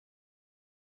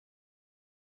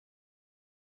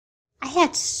I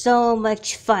had so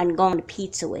much fun going to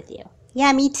pizza with you.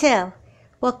 Yeah, me too.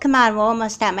 Well, come on, we're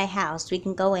almost at my house. We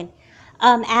can go in.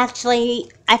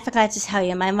 Actually, I forgot to tell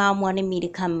you, my mom wanted me to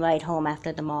come right home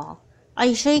after the mall. Are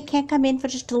you sure you can't come in for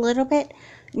just a little bit?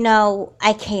 No,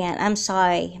 I can't. I'm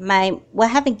sorry. We're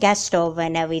having guests over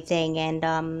and everything,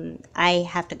 and I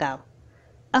have to go.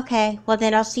 Okay, well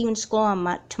then I'll see you in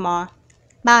school tomorrow.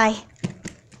 Bye.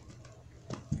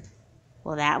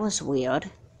 Well, that was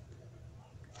weird.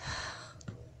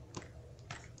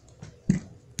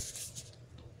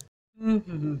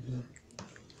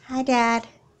 Hi, Dad.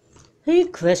 Hey,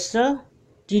 Chrissa.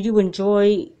 Did you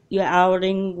enjoy your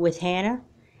outing with Hannah?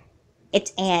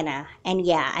 It's Anna, and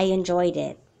yeah, I enjoyed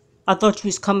it. I thought she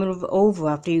was coming over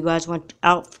after you guys went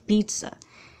out for pizza.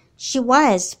 She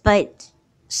was, but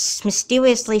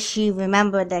mysteriously she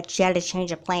remembered that she had to change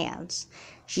her plans.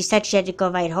 She said she had to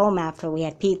go right home after we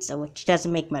had pizza, which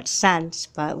doesn't make much sense,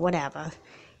 but whatever.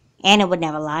 Anna would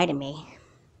never lie to me.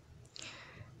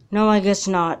 No, I guess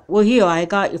not. Well, here, I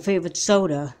got your favorite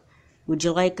soda. Would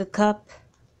you like a cup?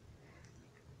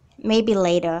 Maybe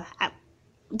later.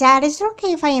 Dad, is it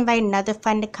okay if I invite another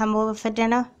friend to come over for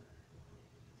dinner?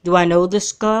 Do I know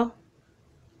this girl?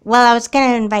 Well, I was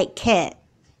gonna invite Kit.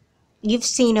 You've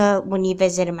seen her when you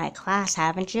visited my class,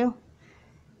 haven't you?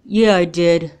 Yeah, I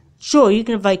did. Sure, you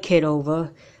can invite Kit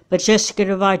over, but just get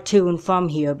a ride to and from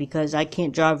here because I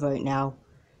can't drive right now.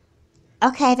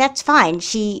 Okay, that's fine.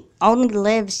 She only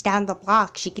lives down the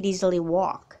block. She could easily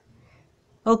walk.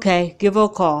 Okay, give her a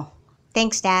call.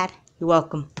 Thanks, Dad. You're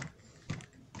welcome.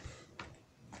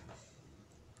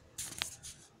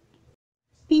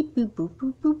 Beep, boop, boop,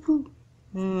 boop, boop, boop.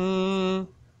 Hmm.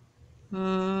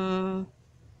 Hmm.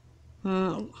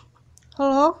 Hmm.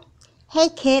 Hello? Hey,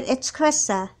 kid, it's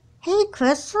Chrissa. Hey,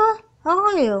 Chrissa? How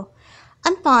are you?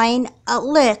 I'm fine.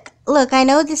 Look, I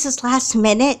know this is last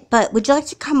minute, but would you like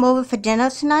to come over for dinner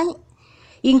tonight?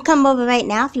 You can come over right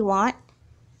now if you want.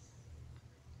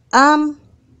 Um,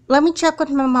 Let me check with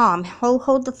my mom.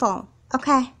 Hold the phone.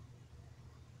 Okay.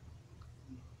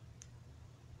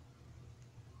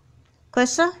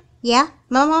 Chrissa? Yeah?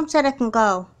 My mom said I can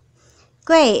go.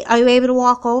 Great. Are you able to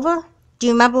walk over? Do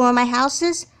you remember where my house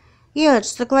is? Yeah,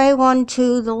 it's the gray one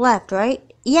to the left, right?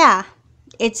 Yeah.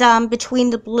 It's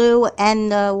between the blue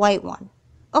and the white one.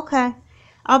 Okay.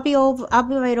 I'll be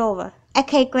right over.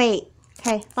 Okay, great.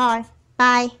 Okay, bye.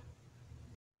 Bye.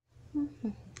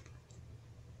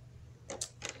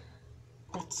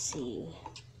 Let's see.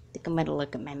 I think I'm gonna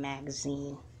look at my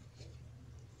magazine.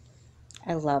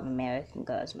 I love American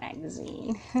Girls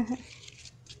magazine.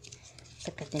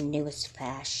 Look at the newest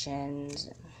fashions.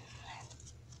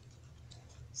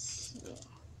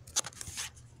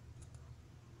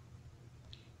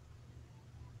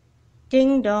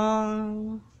 Ding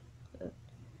dong.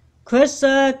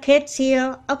 Chrissa, Kit's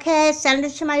here. Okay, send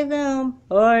it to my room.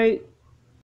 Alright.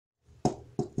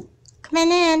 Come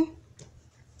in.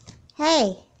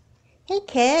 Hey. Hey,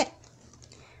 Kit.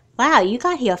 Wow, you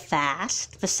got here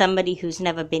fast for somebody who's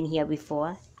never been here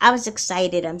before. I was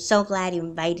excited. I'm so glad you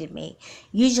invited me.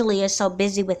 Usually you're so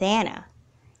busy with Anna.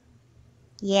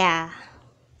 Yeah,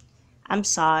 I'm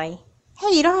sorry.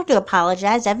 Hey, you don't have to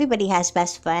apologize. Everybody has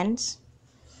best friends.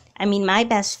 I mean, my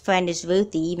best friend is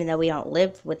Ruthie, even though we don't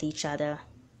live with each other,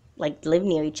 live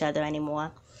near each other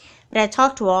anymore. But I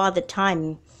talk to her all the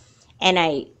time, and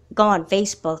I go on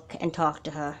Facebook and talk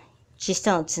to her. She's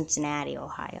still in Cincinnati,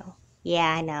 Ohio. Yeah,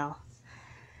 I know.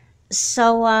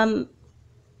 So,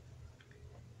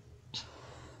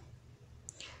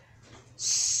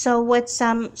 so what's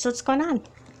going on?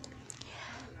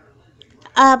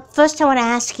 First I want to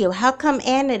ask you, how come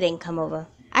Anna didn't come over?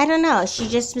 I don't know. She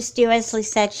just mysteriously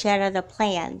said she had other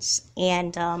plans,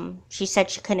 and she said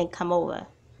she couldn't come over.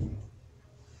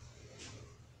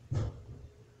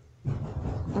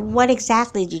 What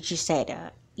exactly did she say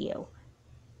to you?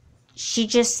 She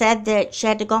just said that she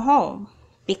had to go home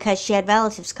because she had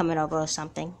relatives coming over or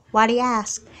something. Why do you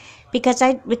ask? Because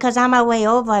on my way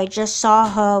over, I just saw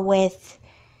her with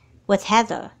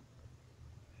Heather.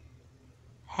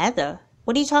 Heather?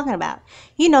 What are you talking about?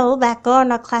 You know, that girl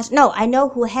in our class. No, I know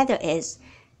who Heather is.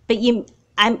 But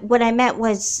what I meant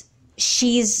was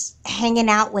she's hanging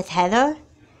out with Heather?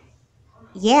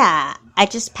 Yeah, I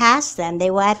just passed them. They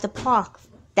were at the park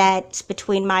that's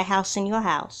between my house and your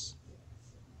house.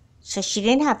 So she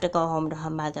didn't have to go home to her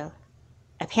mother.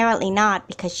 Apparently not,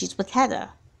 because she's with Heather.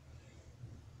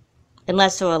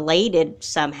 Unless they're related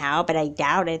somehow, but I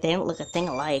doubt it. They don't look a thing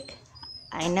alike.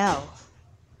 I know.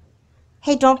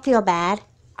 Hey, don't feel bad.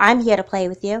 I'm here to play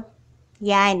with you.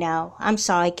 Yeah, I know. I'm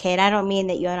sorry, kid. I don't mean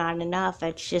that you're not enough.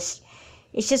 It's just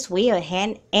weird.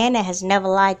 Anna has never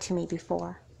lied to me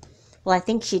before. Well, I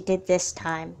think she did this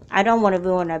time. I don't want to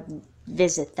ruin her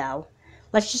visit, though.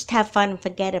 Let's just have fun and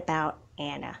forget about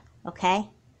Anna, okay?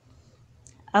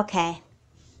 Okay.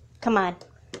 Come on.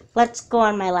 Let's go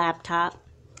on my laptop.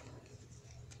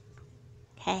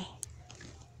 Okay.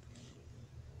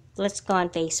 Let's go on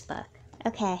Facebook.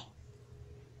 Okay.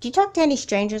 Do you talk to any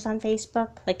strangers on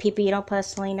Facebook? Like people you don't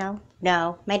personally know?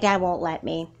 No, my dad won't let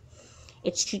me.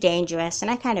 It's too dangerous,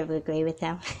 and I kind of agree with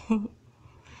him.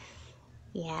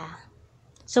 Yeah.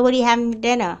 So what are you having for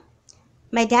dinner?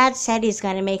 My dad said he's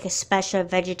going to make a special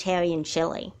vegetarian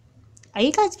chili. Are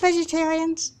you guys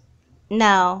vegetarians?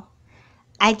 No.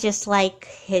 I just like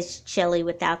his chili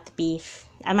without the beef.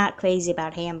 I'm not crazy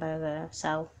about hamburger,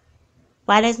 so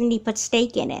why doesn't he put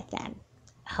steak in it then?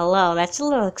 Hello, that's a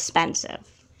little expensive.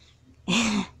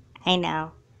 I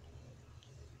know.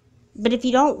 But if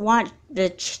you don't want the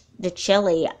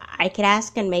chili, I could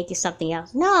ask and make you something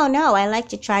else. No, I like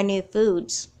to try new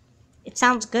foods. It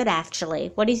sounds good,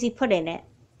 actually. What does he put in it?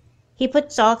 He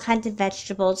puts all kinds of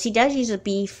vegetables. He does use a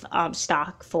beef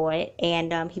stock for it,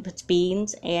 and he puts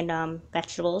beans and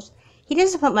vegetables. He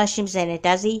doesn't put mushrooms in it,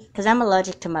 does he? Because I'm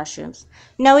allergic to mushrooms.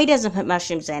 No, he doesn't put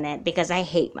mushrooms in it because I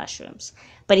hate mushrooms.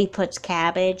 But he puts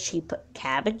cabbage. He put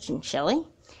cabbage and chili.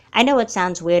 I know it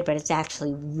sounds weird, but it's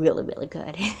actually really, really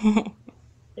good.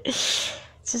 It's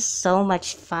just so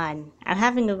much fun. I'm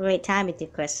having a great time with you,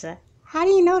 Chrissa. How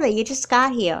do you know that? You just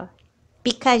got here.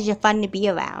 Because you're fun to be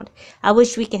around. I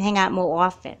wish we could hang out more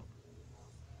often.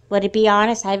 Well, to be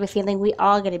honest, I have a feeling we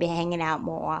are going to be hanging out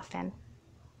more often.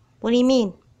 What do you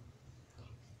mean?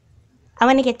 I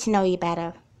want to get to know you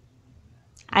better.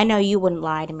 I know you wouldn't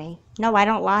lie to me. No, I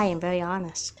don't lie. I'm very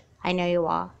honest. I know you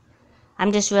are.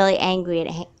 I'm just really angry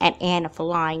at Anna for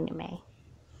lying to me.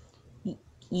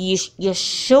 You're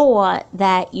sure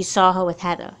that you saw her with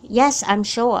Heather? Yes, I'm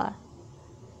sure.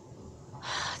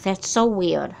 That's so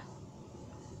weird.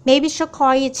 Maybe she'll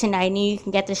call you tonight and you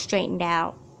can get this straightened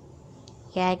out.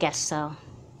 Yeah, I guess so.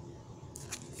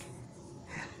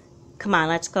 Come on,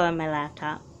 let's go on my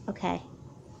laptop. Okay.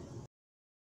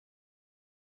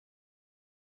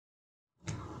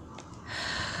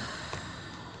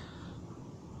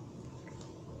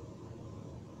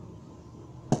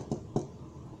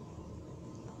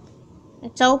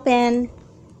 It's open.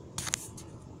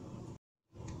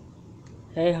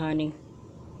 Hey, honey.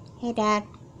 Hey, Dad.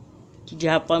 Did you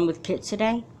have fun with Kit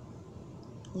today?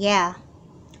 Yeah.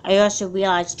 I also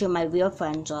realized who my real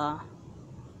friends are.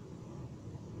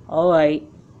 Alright.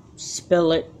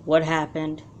 Spill it. What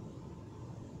happened?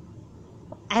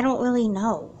 I don't really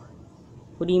know.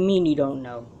 What do you mean you don't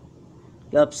know?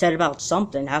 You're upset about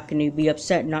something. How can you be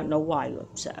upset and not know why you're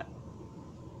upset?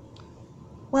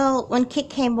 Well, when Kit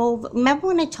came over, remember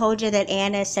when I told you that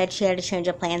Anna said she had to change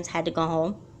her plans, had to go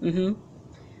home? Mm-hmm.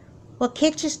 Well,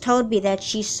 Kit just told me that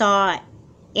she saw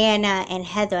Anna and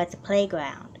Heather at the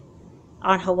playground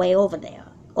on her way over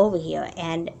here,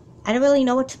 and I don't really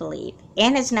know what to believe.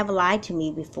 Anna's never lied to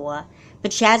me before,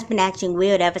 but she has been acting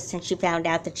weird ever since she found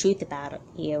out the truth about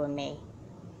you and me.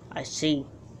 I see.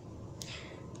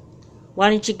 Why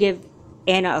don't you give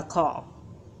Anna a call?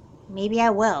 Maybe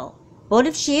I will. But what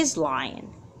if she is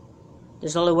lying?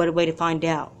 There's only one way to find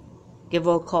out. Give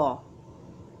her a call.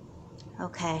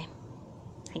 Okay.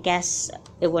 I guess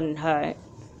it wouldn't hurt.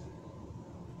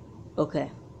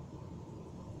 Okay.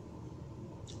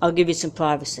 I'll give you some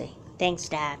privacy. Thanks,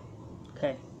 Dad.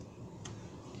 Okay.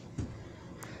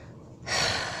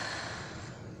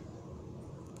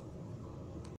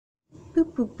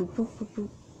 Boop, boop, boop, boop, boop,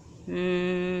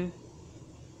 boop.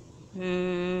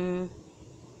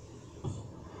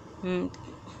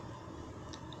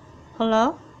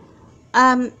 Hello?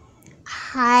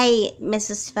 Hi,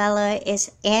 Mrs. Feller.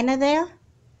 Is Anna there?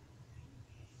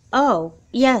 Oh,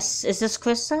 yes. Is this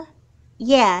Chrissa?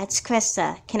 Yeah, it's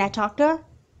Chrissa. Can I talk to her?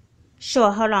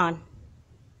 Sure, hold on.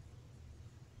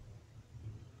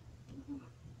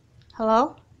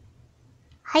 Hello?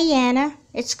 Hi, Anna.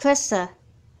 It's Chrissa.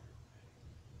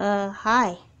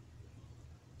 Hi.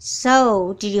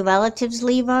 So, did your relatives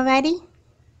leave already?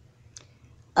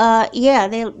 Yeah,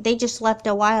 they just left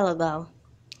a while ago.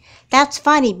 That's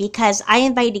funny because I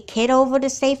invited Kit over to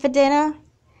stay for dinner,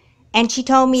 and she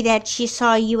told me that she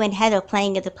saw you and Heather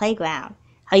playing at the playground.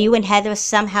 Are you and Heather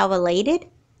somehow related?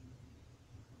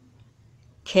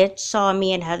 Kit saw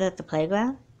me and Heather at the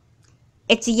playground?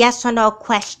 It's a yes or no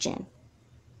question.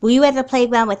 Were you at the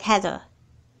playground with Heather?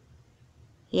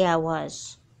 Yeah, I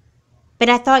was. But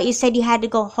I thought you said you had to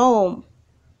go home.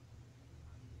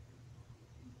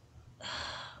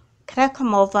 Could I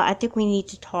come over? I think we need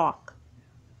to talk.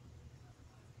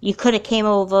 You could have came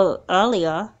over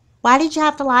earlier. Why did you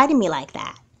have to lie to me like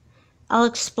that? I'll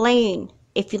explain.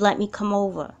 if you let me come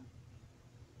over.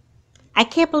 I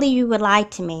can't believe you would lie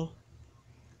to me.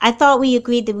 I thought we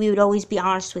agreed that we would always be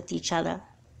honest with each other.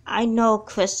 I know,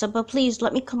 Chrissa, but please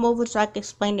let me come over so I can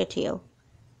explain it to you.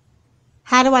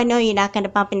 How do I know you're not going to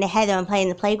bump into Heather and play in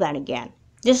the playground again?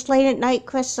 This late at night,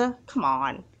 Chrissa? Come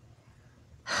on.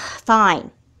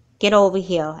 Fine. Get over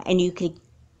here and you can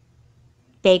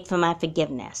beg for my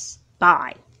forgiveness.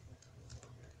 Bye.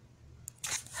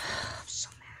 I'm so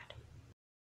mad.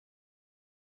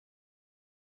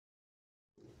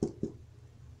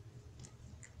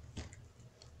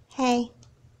 Hey.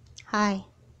 Hi.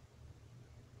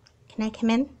 Can I come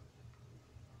in?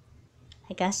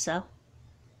 I guess so.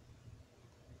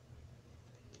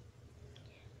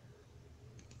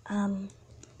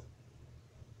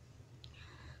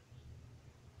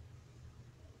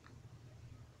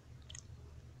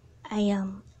 I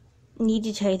need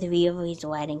to tell you the real reason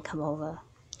why I didn't come over.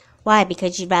 Why?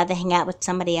 Because you'd rather hang out with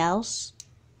somebody else?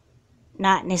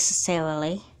 Not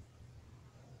necessarily.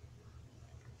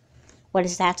 What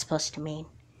is that supposed to mean?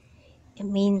 It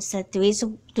means that the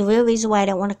real reason why I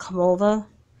don't want to come over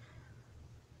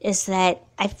is that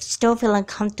I still feel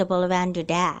uncomfortable around your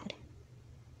dad.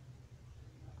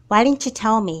 Why didn't you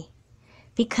tell me?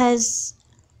 Because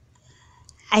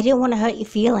I didn't want to hurt your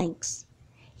feelings.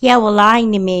 Yeah, well,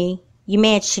 lying to me, you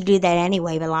managed to do that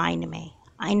anyway by lying to me.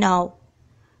 I know.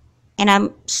 And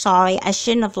I'm sorry, I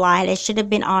shouldn't have lied. I should have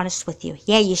been honest with you.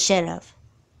 Yeah, you should have.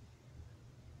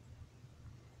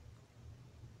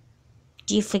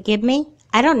 Do you forgive me?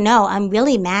 I don't know. I'm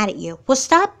really mad at you. Well,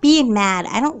 stop being mad.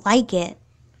 I don't like it.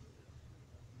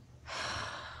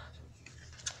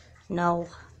 No,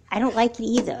 I don't like it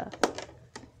either.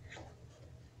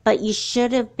 But you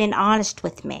should have been honest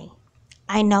with me.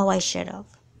 I know I should have.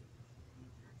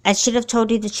 I should have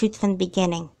told you the truth from the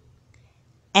beginning.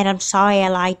 And I'm sorry I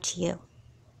lied to you.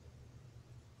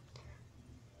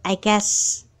 I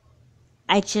guess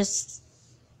I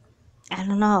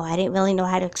don't know. I didn't really know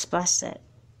how to express it.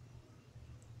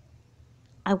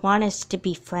 I want us to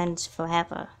be friends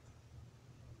forever.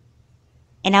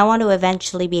 And I want to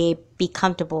eventually be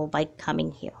comfortable by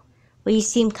coming here. Well, you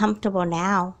seem comfortable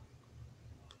now.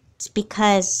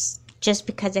 It's just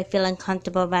because I feel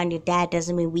uncomfortable around your dad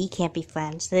doesn't mean we can't be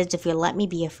friends. That is, if you'll let me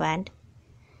be a friend.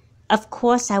 Of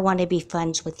course I want to be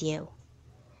friends with you.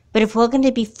 But if we're going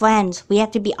to be friends, we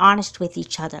have to be honest with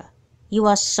each other. You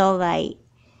are so right.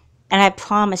 And I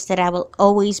promise that I will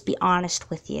always be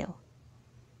honest with you.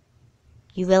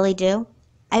 You really do?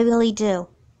 I really do.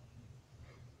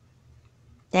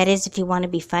 That is, if you want to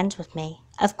be friends with me.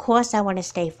 Of course I want to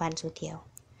stay friends with you.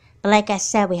 But like I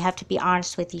said, we have to be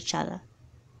honest with each other.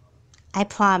 I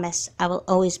promise I will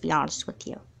always be honest with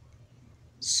you.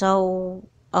 So,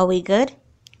 are we good?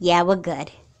 Yeah, we're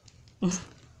good.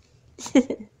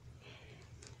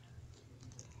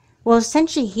 Well,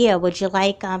 since you're here, would you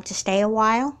like to stay a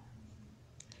while?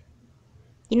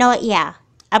 You know what? Yeah,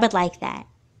 I would like that.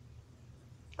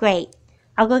 Great.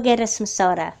 I'll go get us some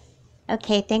soda.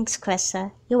 Okay, thanks,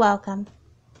 Chrissa. You're welcome.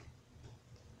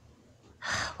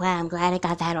 Well, I'm glad I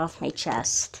got that off my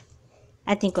chest.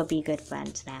 I think we'll be good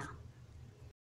friends now.